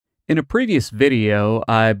In a previous video,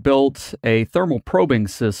 I built a thermal probing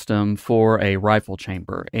system for a rifle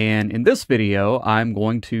chamber, and in this video, I'm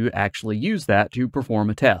going to actually use that to perform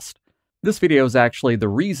a test. This video is actually the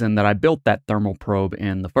reason that I built that thermal probe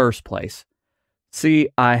in the first place. See,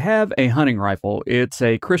 I have a hunting rifle. It's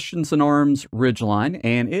a Christensen Arms Ridgeline,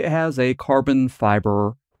 and it has a carbon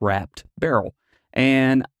fiber wrapped barrel.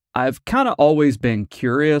 And I've kind of always been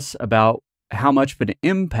curious about how much of an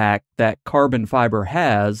impact that carbon fiber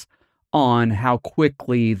has on how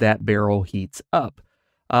quickly that barrel heats up.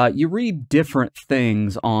 You read different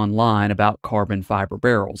things online about carbon fiber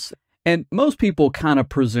barrels, and most people kind of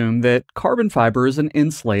presume that carbon fiber is an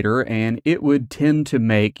insulator and it would tend to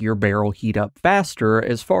make your barrel heat up faster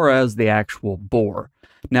as far as the actual bore.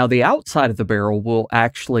 Now, the outside of the barrel will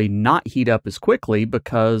actually not heat up as quickly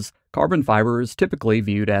because carbon fiber is typically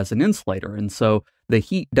viewed as an insulator, and so the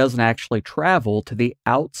heat doesn't actually travel to the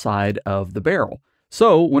outside of the barrel.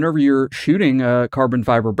 So whenever you're shooting a carbon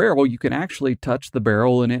fiber barrel, you can actually touch the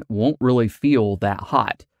barrel and it won't really feel that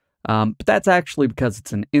hot. But that's actually because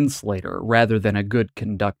it's an insulator rather than a good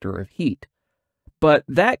conductor of heat. But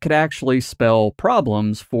that could actually spell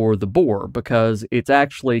problems for the bore because it's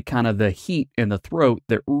actually kind of the heat in the throat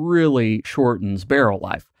that really shortens barrel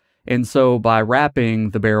life. And so by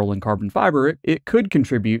wrapping the barrel in carbon fiber, it could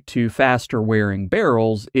contribute to faster wearing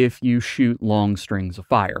barrels if you shoot long strings of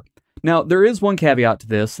fire. Now, there is one caveat to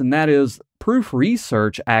this, and that is Proof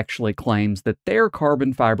Research actually claims that their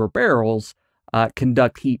carbon fiber barrels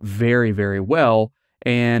conduct heat very, very well,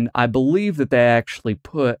 and I believe that they actually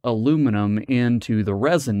put aluminum into the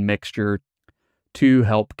resin mixture to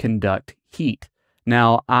help conduct heat.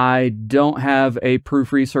 Now, I don't have a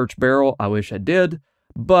Proof Research barrel. I wish I did,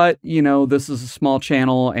 but, you know, this is a small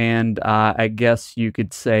channel, and I guess you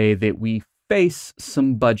could say that we face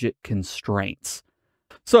some budget constraints.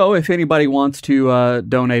 So if anybody wants to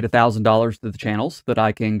donate $1,000 to the channel so that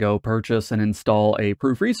I can go purchase and install a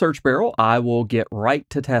Proof Research barrel, I will get right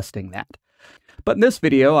to testing that. But in this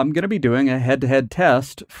video, I'm going to be doing a head-to-head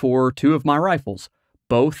test for two of my rifles.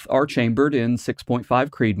 Both are chambered in 6.5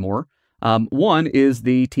 Creedmoor. One is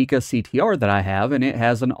the Tikka CTR that I have, and it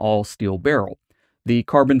has an all-steel barrel. The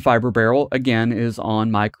carbon fiber barrel, again, is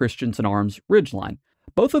on my Christensen Arms Ridgeline.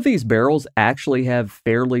 Both of these barrels actually have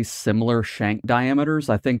fairly similar shank diameters.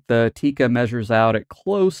 I think the Tikka measures out at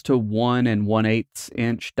close to 1 1/8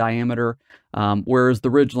 inch diameter, whereas the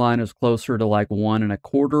Ridgeline is closer to like 1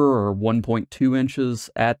 1/4 or 1.2 inches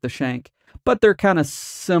at the shank. But they're kind of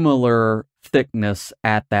similar thickness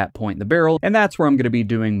at that point in the barrel, and that's where I'm going to be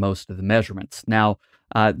doing most of the measurements. Now,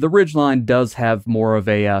 the Ridgeline does have more of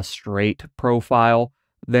a straight profile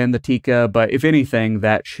than the Tikka, but if anything,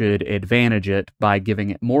 that should advantage it by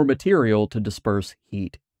giving it more material to disperse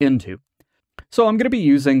heat into. So I'm going to be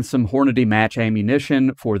using some Hornady Match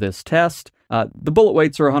ammunition for this test. The bullet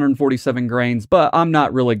weights are 147 grains, but I'm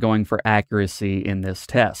not really going for accuracy in this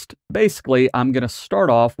test. Basically, I'm going to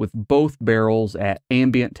start off with both barrels at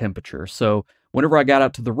ambient temperature. So whenever I got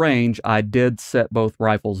out to the range, I did set both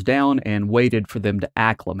rifles down and waited for them to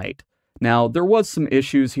acclimate. Now, there was some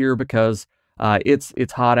issues here because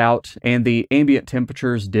it's hot out, and the ambient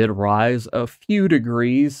temperatures did rise a few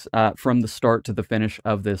degrees from the start to the finish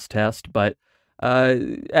of this test, but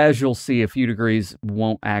as you'll see, a few degrees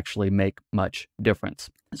won't actually make much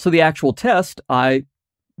difference. So the actual test, I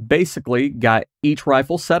basically got each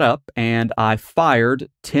rifle set up, and I fired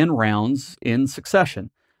 10 rounds in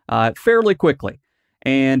succession fairly quickly.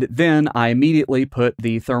 And then I immediately put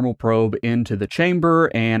the thermal probe into the chamber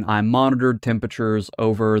and I monitored temperatures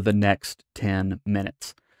over the next 10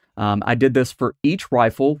 minutes. I did this for each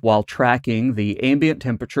rifle while tracking the ambient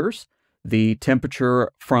temperatures, the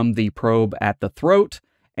temperature from the probe at the throat,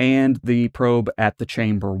 and the probe at the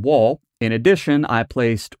chamber wall. In addition, I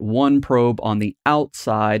placed one probe on the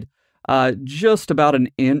outside, just about an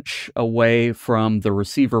inch away from the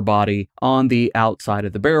receiver body on the outside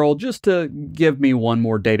of the barrel, just to give me one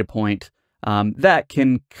more data point that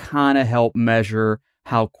can kind of help measure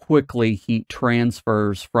how quickly heat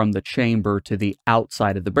transfers from the chamber to the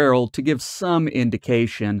outside of the barrel to give some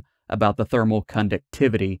indication about the thermal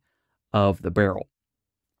conductivity of the barrel.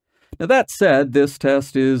 Now that said, this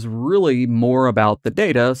test is really more about the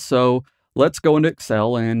data, so let's go into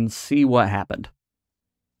Excel and see what happened.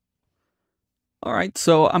 All right,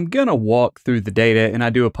 so I'm going to walk through the data, and I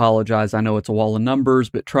do apologize. I know it's a wall of numbers,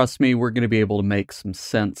 but trust me, we're going to be able to make some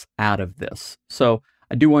sense out of this. So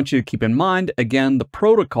I do want you to keep in mind, again, the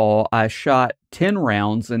protocol, I shot 10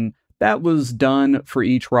 rounds, and that was done for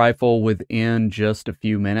each rifle within just a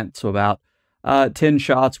few minutes, so about 10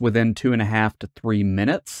 shots within 2.5 to 3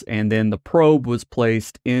 minutes, and then the probe was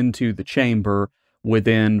placed into the chamber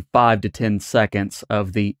within 5 to 10 seconds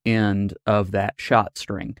of the end of that shot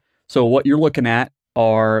string. So what you're looking at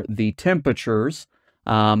are the temperatures.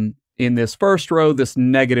 In this first row, this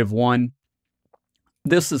 -1,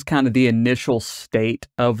 this is kind of the initial state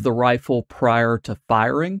of the rifle prior to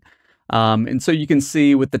firing. And so you can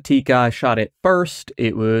see with the Tikka, I shot it first.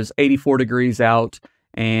 It was 84 degrees out,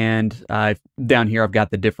 and down here I've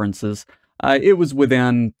got the differences. It was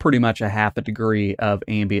within pretty much a half a degree of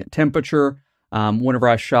ambient temperature. Whenever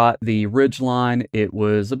I shot the Ridgeline, it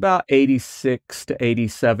was about 86 to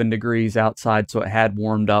 87 degrees outside, so it had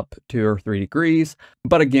warmed up 2 or 3 degrees.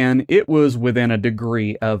 But again, it was within a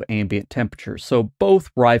degree of ambient temperature. So both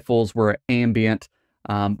rifles were ambient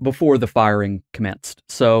before the firing commenced.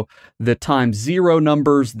 So the ×0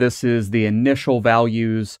 numbers, this is the initial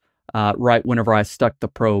values right whenever I stuck the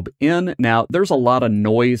probe in. Now, there's a lot of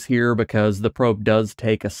noise here because the probe does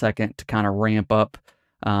take a second to kind of ramp up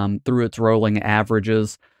through its rolling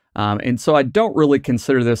averages. And so I don't really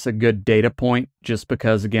consider this a good data point just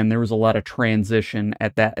because, again, there was a lot of transition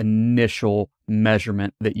at that initial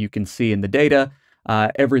measurement that you can see in the data.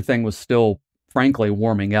 Everything was still, frankly,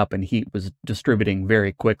 warming up and heat was distributing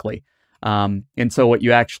very quickly. And so what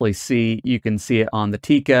you actually see, you can see it on the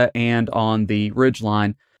Tikka and on the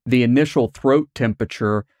Ridgeline. The initial throat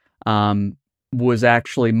temperature was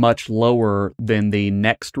actually much lower than the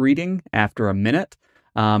next reading after a minute.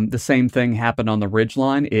 The same thing happened on the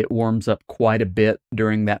Ridgeline. It warms up quite a bit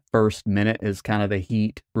during that first minute as kind of the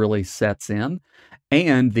heat really sets in.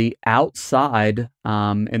 And the outside,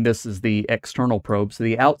 and this is the external probe, so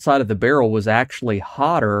the outside of the barrel was actually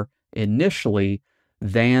hotter initially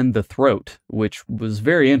than the throat, which was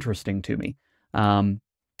very interesting to me.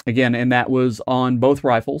 Again, and that was on both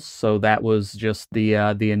rifles, so that was just the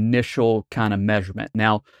initial kind of measurement.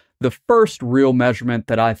 Now, the first real measurement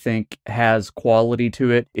that I think has quality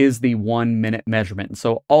to it is the 1 minute measurement.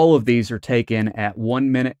 So all of these are taken at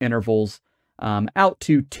 1 minute intervals out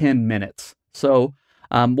to 10 minutes. So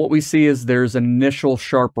what we see is there's an initial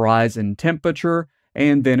sharp rise in temperature,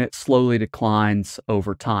 and then it slowly declines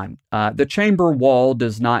over time. The chamber wall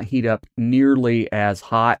does not heat up nearly as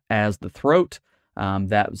hot as the throat.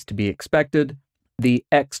 That was to be expected. The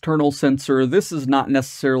external sensor, this is not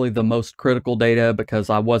necessarily the most critical data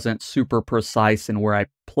because I wasn't super precise in where I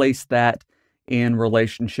placed that in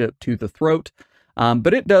relationship to the throat.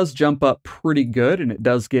 But it does jump up pretty good and it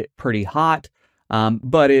does get pretty hot.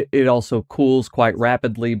 But it also cools quite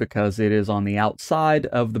rapidly because it is on the outside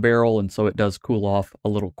of the barrel, and so it does cool off a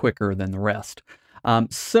little quicker than the rest.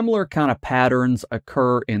 Similar kind of patterns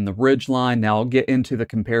occur in the Ridgeline. Now I'll get into the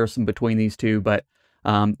comparison between these two, but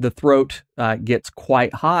the throat gets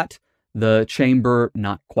quite hot, the chamber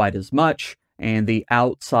not quite as much, and the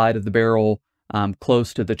outside of the barrel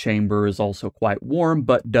close to the chamber is also quite warm,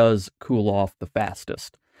 but does cool off the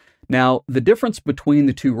fastest. Now, the difference between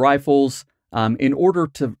the two rifles, in order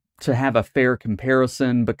to have a fair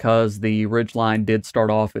comparison, because the Ridgeline did start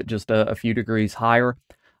off at just a few degrees higher,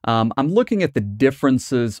 I'm looking at the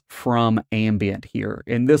differences from ambient here,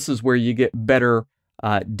 and this is where you get better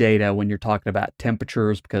data when you're talking about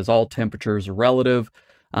temperatures, because all temperatures are relative.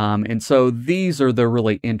 And so these are the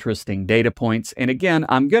really interesting data points. And again,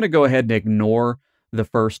 I'm going to go ahead and ignore the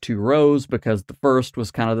first two rows because the first was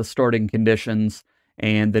kind of the starting conditions,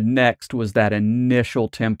 and the next was that initial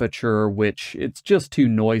temperature, which it's just too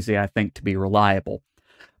noisy, I think, to be reliable.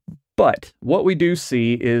 But what we do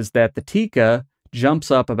see is that the Tikka jumps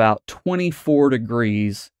up about 24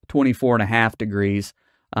 degrees, 24.5 degrees,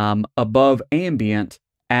 above ambient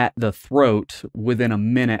at the throat within a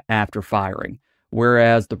minute after firing,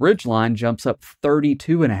 whereas the Ridgeline jumps up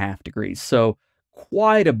 32.5 degrees. So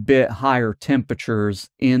quite a bit higher temperatures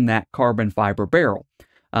in that carbon fiber barrel.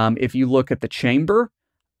 If you look at the chamber,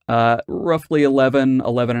 roughly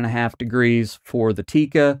 11.5 degrees for the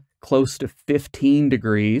Tikka, close to 15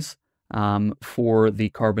 degrees for the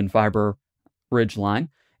carbon fiber Ridgeline,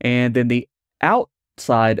 and then the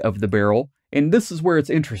outside of the barrel. And this is where it's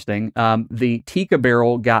interesting. The Tikka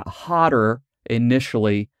barrel got hotter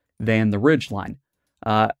initially than the Ridgeline.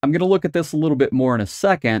 I'm going to look at this a little bit more in a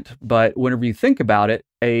second, but whenever you think about it,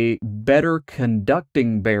 a better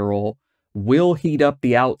conducting barrel will heat up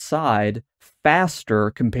the outside faster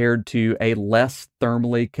compared to a less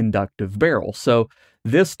thermally conductive barrel. So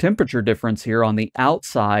this temperature difference here on the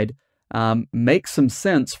outside makes some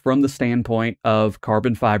sense from the standpoint of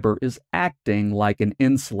carbon fiber is acting like an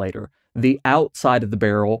insulator. The outside of the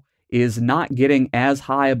barrel is not getting as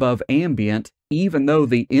high above ambient, even though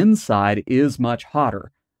the inside is much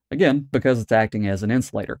hotter. Again, because it's acting as an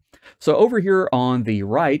insulator. So over here on the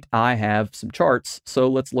right, I have some charts. So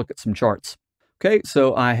let's look at some charts. Okay,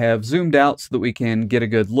 so I have zoomed out so that we can get a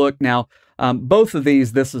good look. Now, both of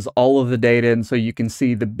these, this is all of the data, and so you can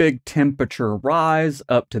see the big temperature rise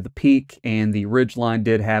up to the peak, and the ridgeline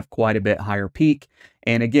did have quite a bit higher peak.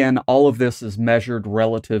 And again, all of this is measured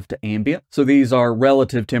relative to ambient. So these are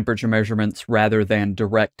relative temperature measurements rather than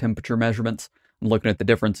direct temperature measurements. I'm looking at the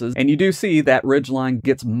differences. And you do see that ridgeline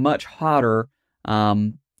gets much hotter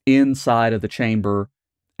inside of the chamber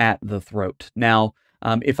at the throat. Now,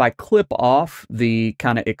 if I clip off the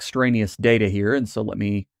kind of extraneous data here, and so let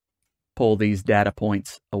me pull these data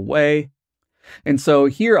points away. And so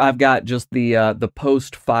here I've got just the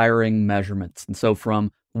post-firing measurements. And so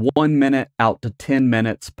from 1 minute out to 10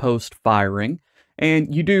 minutes post-firing.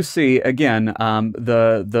 And you do see, again,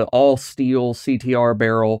 the all-steel CTR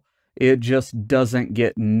barrel, it just doesn't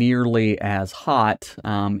get nearly as hot,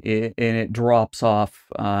 and it drops off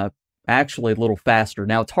actually a little faster.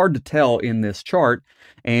 Now, it's hard to tell in this chart,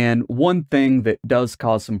 and one thing that does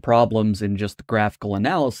cause some problems in just the graphical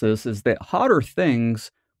analysis is that hotter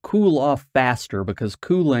things cool off faster because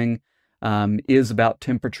cooling is about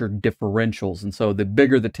temperature differentials. And so the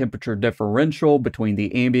bigger the temperature differential between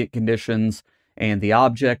the ambient conditions and the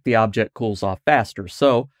object cools off faster.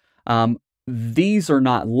 So these are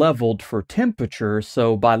not leveled for temperature,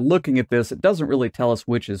 so by looking at this, it doesn't really tell us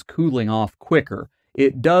which is cooling off quicker.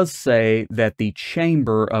 It does say that the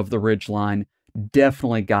chamber of the ridgeline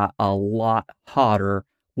definitely got a lot hotter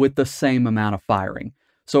with the same amount of firing.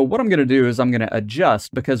 So what I'm going to do is I'm going to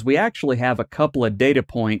adjust, because we actually have a couple of data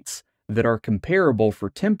points that are comparable for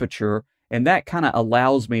temperature, and that kind of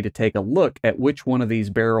allows me to take a look at which one of these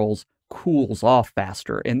barrels cools off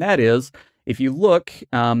faster. And that is, if you look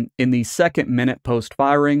in the second minute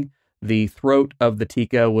post-firing, the throat of the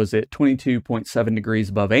Tikka was at 22.7 degrees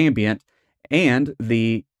above ambient, and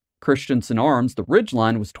the Christensen Arms, the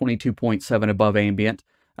ridgeline, was 22.7 above ambient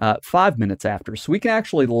 5 minutes after. So we can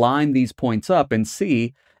actually line these points up and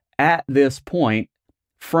see at this point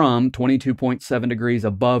from 22.7 degrees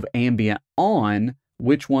above ambient on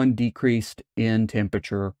which one decreased in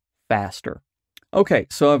temperature faster. Okay,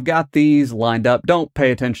 so I've got these lined up. Don't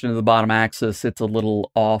pay attention to the bottom axis. It's a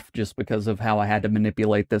little off just because of how I had to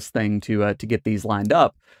manipulate this thing to get these lined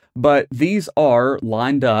up. But these are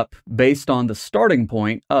lined up based on the starting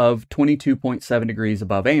point of 22.7 degrees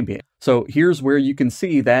above ambient. So here's where you can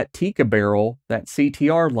see that Tikka barrel, that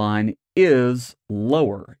CTR line, is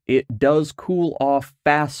lower. It does cool off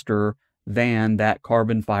faster than that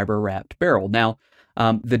carbon fiber wrapped barrel. Now,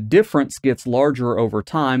 the difference gets larger over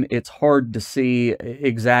time. It's hard to see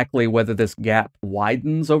exactly whether this gap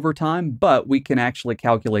widens over time, but we can actually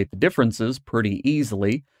calculate the differences pretty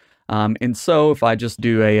easily. And so if I just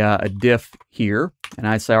do a diff here, and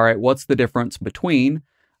I say, all right, what's the difference between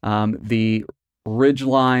the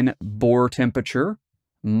ridgeline bore temperature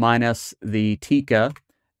minus the Tikka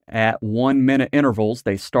at 1 minute intervals?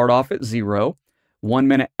 They start off at 0. 1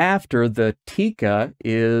 minute after, the Tikka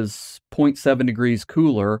is 0.7 degrees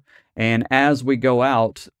cooler, and as we go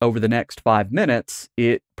out over the next 5 minutes,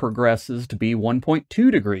 it progresses to be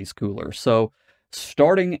 1.2 degrees cooler. So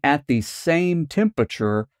starting at the same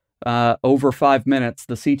temperature, over 5 minutes,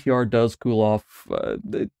 the CTR does cool off.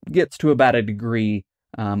 It gets to about a degree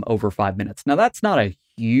over 5 minutes. Now, that's not a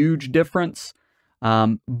huge difference,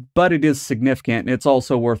 but it is significant. It's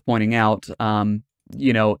also worth pointing out,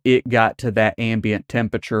 you know, it got to that ambient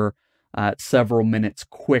temperature several minutes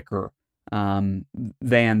quicker than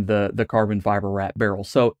the carbon fiber wrap barrel.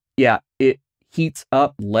 So, yeah, it heats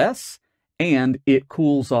up less and it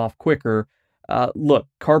cools off quicker. Look,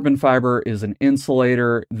 carbon fiber is an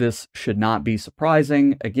insulator. This should not be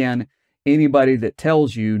surprising. Again, anybody that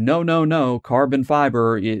tells you, no, carbon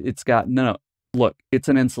fiber, it's got, no. Look, it's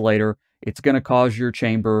an insulator. It's going to cause your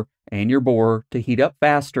chamber and your bore to heat up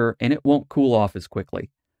faster, and it won't cool off as quickly.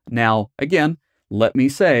 Now, again, let me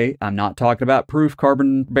say, I'm not talking about proof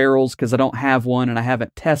carbon barrels because I don't have one and I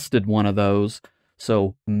haven't tested one of those.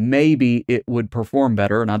 So maybe it would perform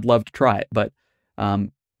better, and I'd love to try it. But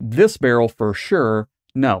this barrel for sure,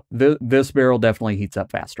 no, this barrel definitely heats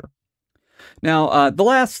up faster. Now, the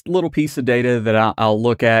last little piece of data that I'll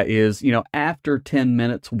look at is, you know, after 10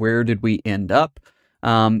 minutes, where did we end up?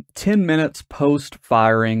 10 minutes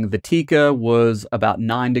post-firing, the Tikka was about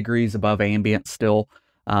 9 degrees above ambient still.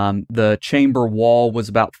 The chamber wall was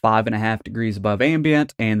about 5.5 degrees above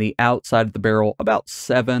ambient, and the outside of the barrel about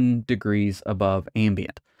 7 degrees above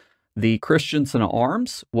ambient. The Christensen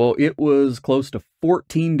Arms, well, it was close to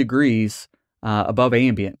 14 degrees above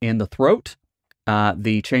ambient in the throat.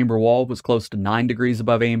 The chamber wall was close to 9 degrees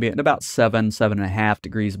above ambient, and about 7.5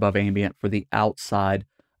 degrees above ambient for the outside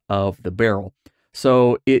of the barrel.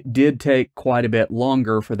 So it did take quite a bit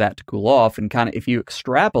longer for that to cool off. And kind of if you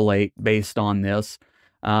extrapolate based on this,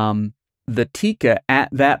 the Tikka at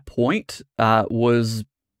that point was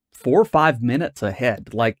 4 or 5 minutes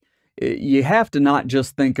ahead. Like, you have to not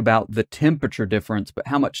just think about the temperature difference, but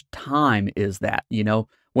how much time is that? You know,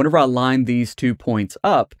 whenever I line these 2 points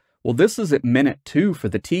up, well, this is at minute 2 for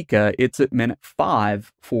the Tikka. It's at minute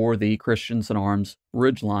 5 for the Christensen Arms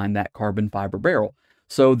Ridgeline, that carbon fiber barrel.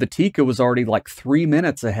 So the Tikka was already like 3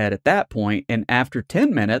 minutes ahead at that point, and after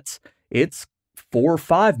 10 minutes, it's 4 or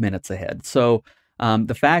 5 minutes ahead. So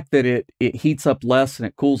the fact that it heats up less and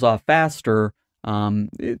it cools off faster,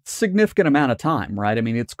 it's a significant amount of time, right? I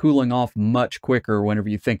mean, it's cooling off much quicker whenever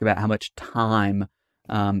you think about how much time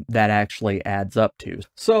that actually adds up to.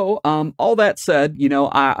 So all that said, you know,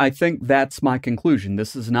 I think that's my conclusion.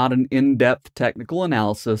 This is not an in-depth technical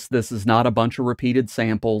analysis. This is not a bunch of repeated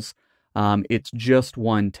samples. It's just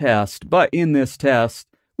one test. But in this test,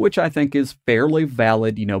 which I think is fairly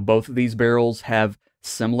valid, you know, both of these barrels have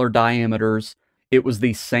similar diameters. It was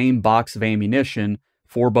the same box of ammunition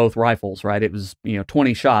for both rifles, right? It was, you know,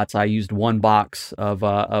 20 shots. I used one box of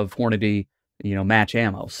Hornady, you know, match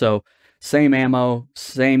ammo. So same ammo,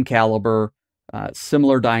 same caliber,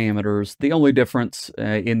 similar diameters. The only difference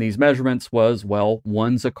in these measurements was, well,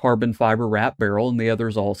 one's a carbon fiber wrap barrel and the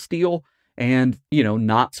other's all steel. And, you know,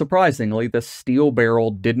 not surprisingly, the steel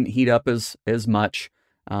barrel didn't heat up as much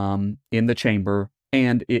in the chamber,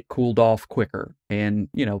 and it cooled off quicker. And,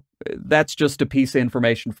 you know, that's just a piece of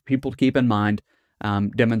information for people to keep in mind,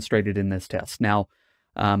 demonstrated in this test. Now,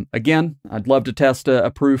 again, I'd love to test a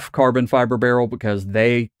proof carbon fiber barrel because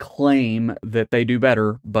they claim that they do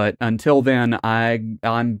better. But until then, I'm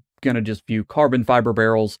going to just view carbon fiber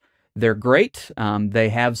barrels. They're great. They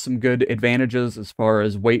have some good advantages as far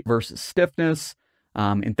as weight versus stiffness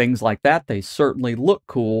and things like that. They certainly look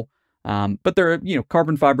cool. But they're, you know,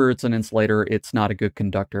 carbon fiber, it's an insulator. It's not a good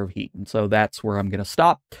conductor of heat. And so that's where I'm going to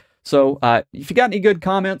stop. So if you got any good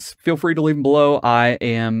comments, feel free to leave them below. I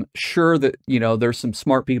am sure that, you know, there's some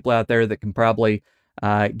smart people out there that can probably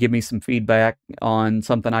give me some feedback on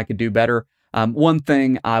something I could do better. One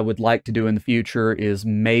thing I would like to do in the future is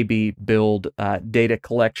maybe build data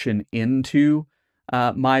collection into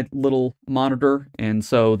my little monitor. And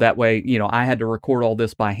so that way, you know, I had to record all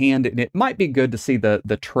this by hand, and it might be good to see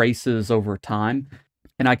the traces over time.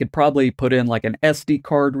 And I could probably put in like an SD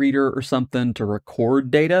card reader or something to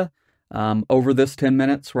record data over this 10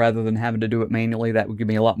 minutes rather than having to do it manually. That would give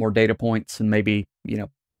me a lot more data points, and maybe, you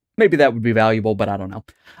know, maybe that would be valuable, but I don't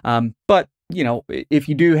know. But, you know, if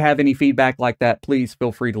you do have any feedback like that, please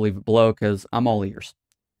feel free to leave it below because I'm all ears.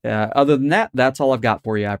 Other than that, that's all I've got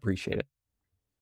for you. I appreciate it.